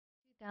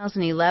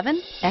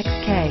2011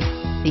 XK.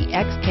 The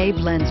XK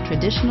blends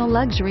traditional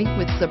luxury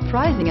with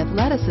surprising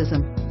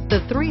athleticism.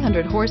 The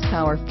 300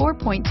 horsepower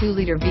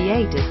 4.2-liter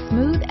V8 is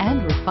smooth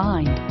and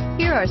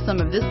refined. Here are some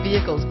of this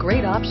vehicle's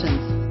great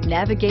options: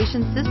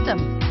 navigation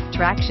system,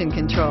 traction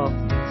control,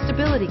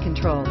 stability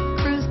control,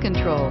 cruise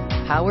control,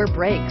 power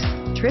brakes,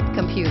 trip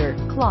computer,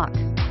 clock,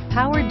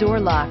 power door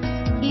locks,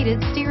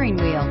 heated steering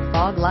wheel,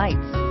 fog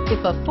lights. If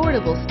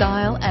affordable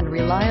style and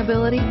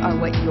reliability are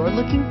what you're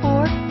looking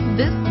for,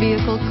 this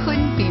vehicle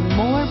couldn't be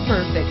more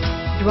perfect.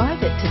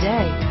 Drive it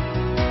today.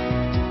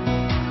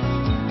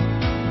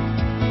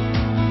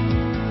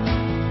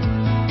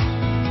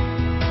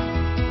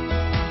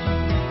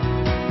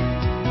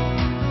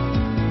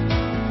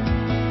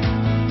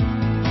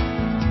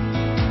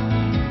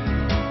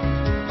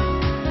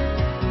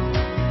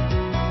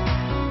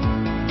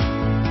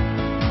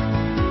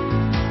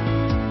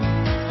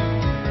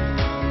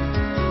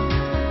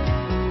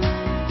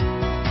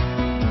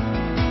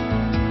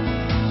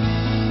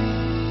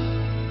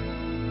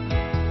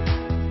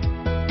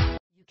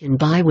 Can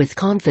buy with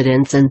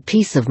confidence and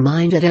peace of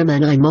mind at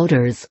M&I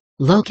Motors,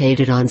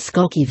 located on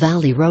Skokie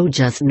Valley Road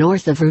just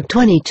north of Route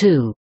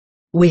 22.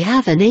 We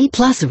have an A+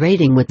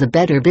 rating with the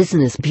Better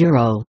Business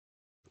Bureau.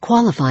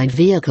 Qualified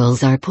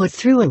vehicles are put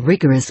through a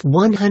rigorous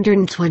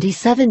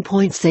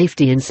 127-point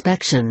safety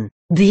inspection.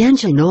 The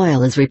engine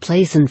oil is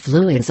replaced and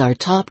fluids are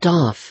topped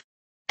off,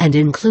 and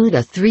include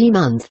a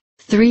 3-month,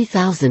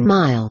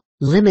 3,000-mile,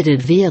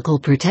 limited vehicle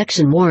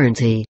protection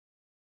warranty.